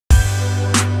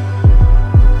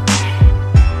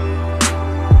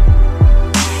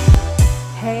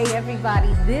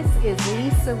This is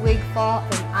Lisa Wigfall,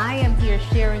 and I am here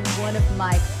sharing one of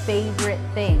my favorite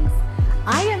things.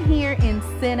 I am here in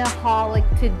Cinnaholic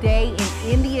today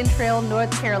in Indian Trail,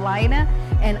 North Carolina,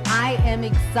 and I am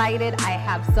excited. I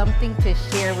have something to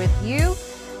share with you.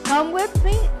 Come with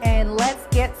me and let's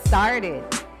get started.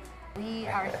 We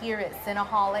are here at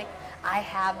Cinnaholic. I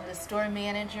have the store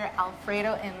manager,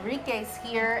 Alfredo Enriquez,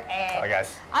 here, and hi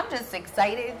guys. I'm just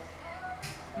excited.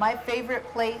 My favorite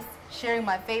place, sharing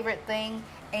my favorite thing.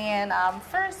 And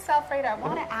first, Alfredo, I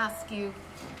want to ask you,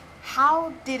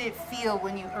 how did it feel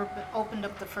when you opened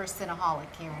up the first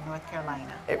Cinnaholic here in North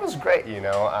Carolina? It was great, you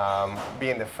know,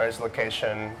 being the first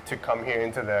location to come here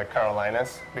into the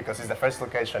Carolinas, because it's the first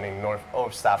location in North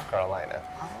or South Carolina.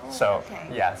 Oh, so okay.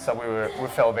 yeah, so we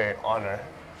felt very honored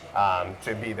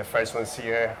to be the first ones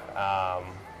here.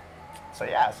 So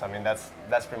yeah, so I mean that's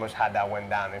pretty much how that went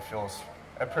down. It feels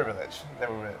a privilege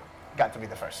that we got to be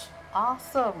the first.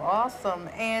 Awesome, awesome.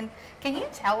 And can you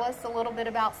tell us a little bit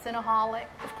about Cinnaholic?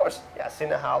 Of course, yeah.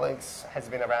 Cinnaholic has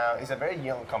been around. It's a very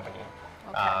young company,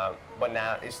 Okay. but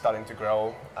now it's starting to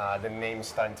grow. The name is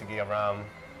starting to get around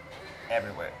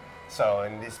everywhere. So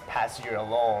in this past year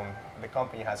alone, the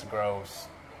company has grown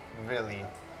really,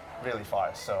 really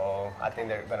far. So I think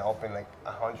they're going to open like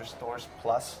 100 stores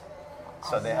plus.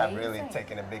 So they have really Amazing.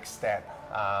 taken a big step.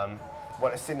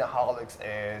 What a Cinnaholic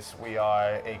is, we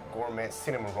are a gourmet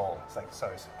cinnamon roll. It's like, so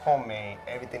it's homemade,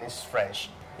 everything is fresh,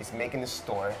 it's made in the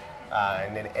store,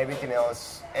 and then everything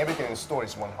else, everything in the store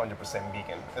is 100%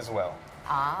 vegan as well.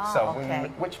 Ah, So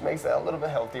okay. which makes it a little bit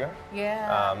healthier.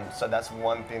 Yeah. So that's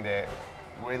one thing that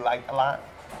we like a lot,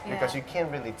 because Yeah. you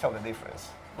can't really tell the difference.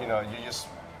 You know, you're just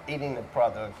eating the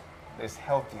product that's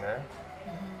healthier,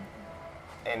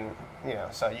 and you know,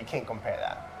 so you can't compare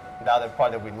that. The other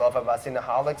part that we love about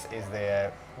Cinnaholic is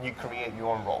that you create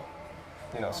your own roll.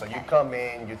 You know, so you Okay. come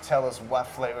in, you tell us what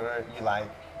flavor you like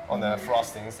on the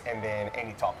frostings, and then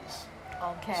any toppings.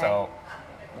 Okay. So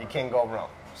you can't go wrong.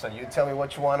 So you tell me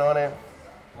what you want on it,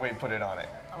 we put it on it.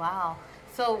 Wow.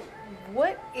 So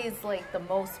what is like the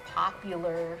most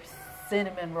popular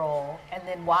cinnamon roll, and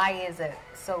then why is it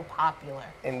so popular?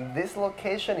 In this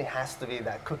location, it has to be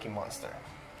that Cookie Monster.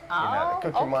 Oh, You know, the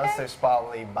Cookie okay. Monster is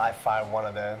probably by far one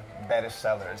of the better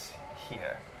sellers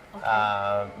here.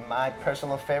 Okay. My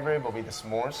personal favorite will be the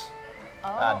s'mores.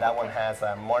 Oh, That one has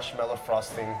marshmallow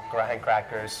frosting, graham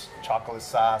crackers, chocolate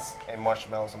sauce, and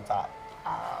marshmallows on top.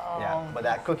 Oh. Yeah, but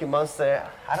that Cookie Monster,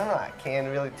 I don't know, I can't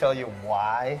really tell you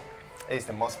why it's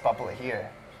the most popular here.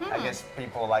 I guess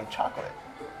people like chocolate,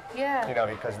 Yeah. you know,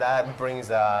 because that brings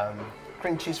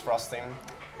cream cheese frosting,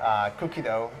 cookie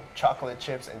dough, chocolate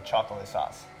chips, and chocolate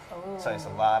sauce. So it's a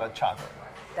lot of chocolate.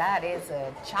 That is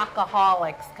a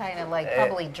chocoholic's kind of like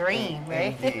probably dream,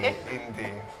 right? Indeed,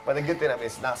 indeed. But the good thing, I mean,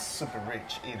 it's not super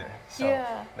rich either. So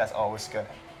Yeah. that's always good.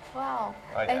 Wow.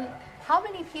 Oh, yeah. And how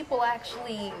many people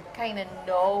actually kind of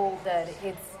know that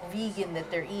it's vegan that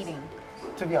they're eating?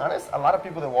 To be honest, a lot of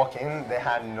people that walk in, they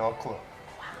had no clue.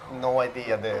 No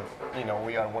idea that, you know,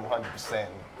 we are 100%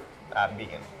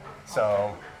 vegan.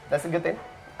 So that's a good thing.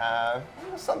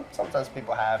 You know, sometimes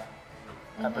people have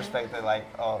a perspective like,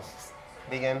 oh,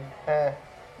 vegan,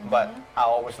 but I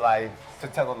always like to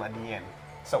tell them at the end.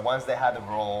 So once they had the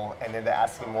roll and then they're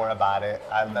asking more about it,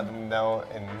 I let them know,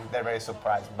 and they're very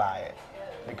surprised by it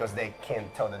because they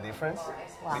can't tell the difference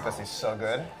because it's so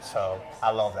good. So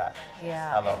I love that.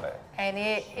 Yeah. I love it. And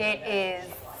it is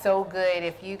so good.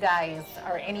 If you guys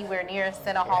are anywhere near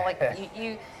Cinnaholic,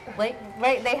 you like,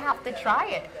 right, they have to try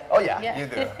it. Oh yeah, Yeah. you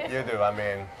do, you do. I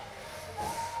mean,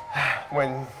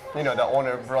 when you know the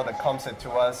owner brother comes it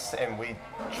to us and we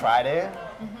tried it,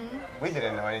 we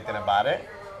didn't know anything about it.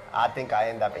 I think I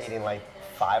ended up eating like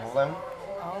 5 of them.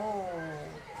 Oh.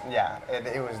 Yeah,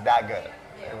 it was that good.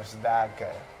 It was that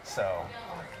good. So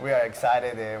we are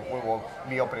excited that we will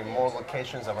be opening more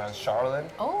locations around Charlotte,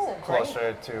 Oh, great.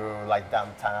 closer to like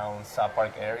downtown South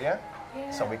Park area,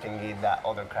 so Yeah. we can get that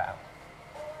other crowd.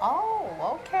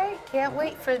 Oh, okay. Can't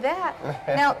wait for that.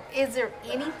 Now, is there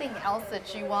anything else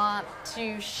that you want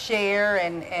to share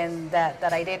and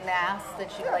that I didn't ask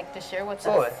that you'd like to share with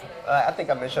Absolutely. us? I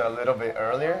think I mentioned a little bit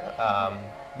earlier.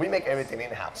 We make everything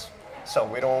in house, so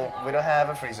we don't have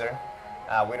a freezer.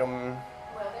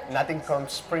 Nothing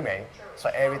comes pre-made, so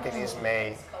everything is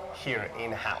made here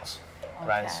in house,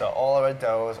 right? Okay. So all our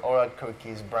doughs, all our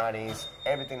cookies, brownies,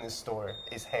 everything in the store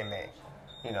is handmade.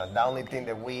 You know, the only thing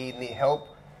that we need help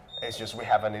is just we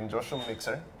have an industrial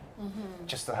mixer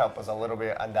just to help us a little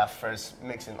bit on that first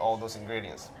mixing all those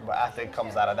ingredients. But after it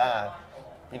comes out of that,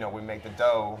 you know, we make the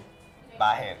dough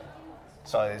by hand.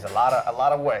 So it's a lot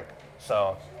of work.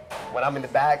 So when I'm in the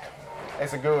back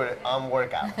it's a good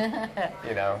workout,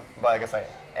 you know. But like I say,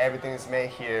 everything is made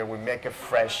here. We make it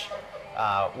fresh.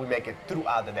 We make it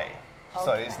throughout the day. Okay.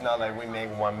 So it's not like we make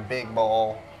one big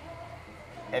bowl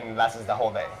and it lasts the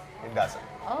whole day. It doesn't.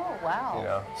 Oh, wow. You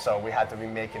know, so we have to be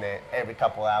making it every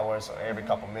couple hours or every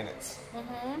couple minutes.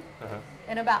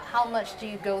 And about how much do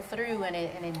you go through in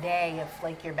a day of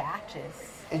like your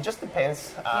batches? It just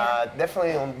depends.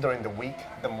 Definitely during the week,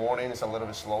 the morning is a little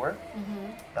bit slower.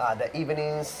 The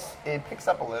evenings, it picks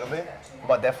up a little bit,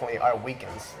 but definitely our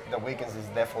weekends. The weekends is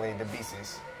definitely the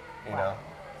busiest, you know.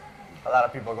 A lot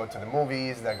of people go to the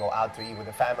movies, they go out to eat with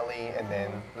the family, and then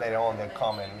later on they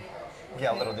come and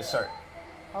get a little dessert.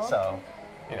 Okay. So,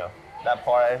 you know, that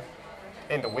part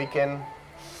in the weekend,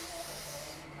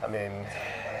 I mean,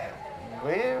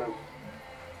 we're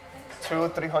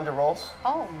 200-300 rolls.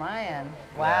 Oh man,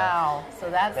 wow. Yeah.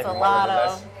 So that's maybe a lot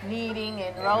of kneading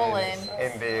and rolling.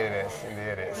 Indeed it is, indeed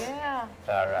it is. Yeah.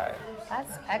 All right.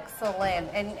 That's excellent.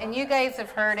 And you guys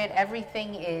have heard it,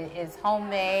 everything is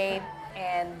homemade,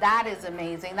 and that is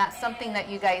amazing. That's something that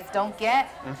you guys don't get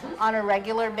on a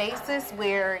regular basis,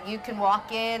 where you can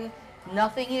walk in,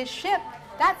 nothing is shipped.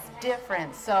 That's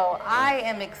different. So I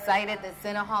am excited that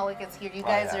Cinnaholic is here. You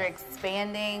guys are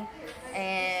expanding,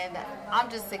 and I'm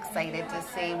just excited to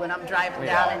see when I'm driving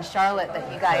down in Charlotte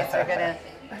that you guys are going to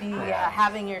be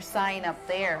having your sign up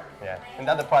there. Yeah, and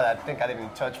the other part I think I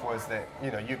didn't touch was that,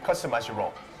 you know, you customize your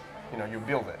roll. You know, you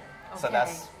build it. Okay. So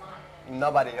that's,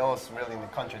 nobody else really in the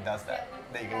country does that.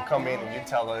 That you can come in and you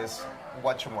tell us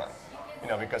what you want. You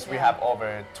know, because we have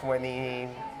over 20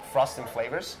 frosting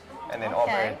flavors, and then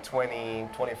over 20,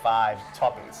 25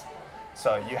 toppings.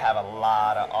 So you have a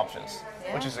lot of options,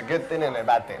 which is a good thing and a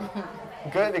bad thing.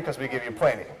 Good because we give you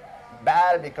plenty.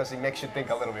 Bad because it makes you think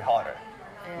a little bit harder.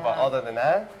 But other than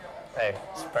that, hey,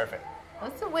 it's perfect.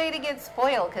 What's a way to get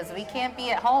spoiled? Because we can't be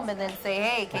at home and then say,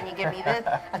 hey, can you give me this?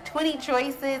 20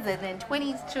 choices and then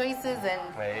 20 choices, and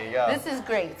there you go. This is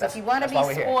great. So if you want to be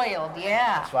spoiled,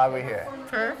 that's why we're here.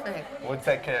 Perfect. We'll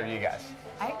take care of you guys.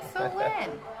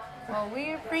 Excellent. Well,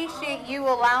 we appreciate you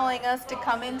allowing us to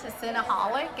come into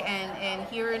Cinnaholic and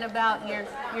hearing about your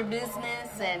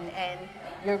business and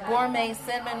your gourmet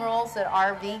cinnamon rolls that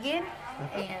are vegan,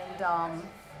 and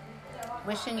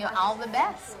wishing you all the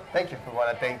best. Thank you. We want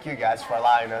to thank you guys for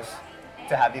allowing us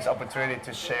to have this opportunity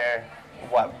to share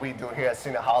what we do here at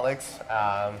Cinnaholics.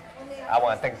 I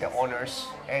want to thank the owners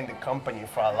and the company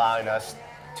for allowing us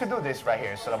to do this right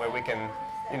here, so that way we can,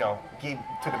 you know, give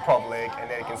to the public and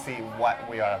they can see what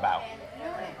we are about.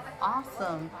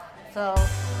 Awesome. So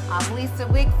I'm Lisa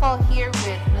Wigfall here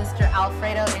with Mr.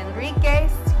 Alfredo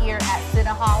Enriquez here at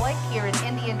Cinnaholic here in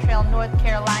Indian Trail, North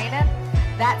Carolina.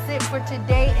 That's it for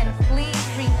today, and please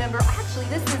remember, actually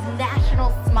this is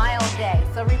National Smile Day,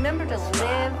 so remember to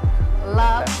live,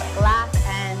 love, laugh,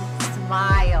 and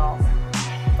smile.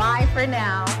 Bye for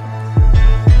now.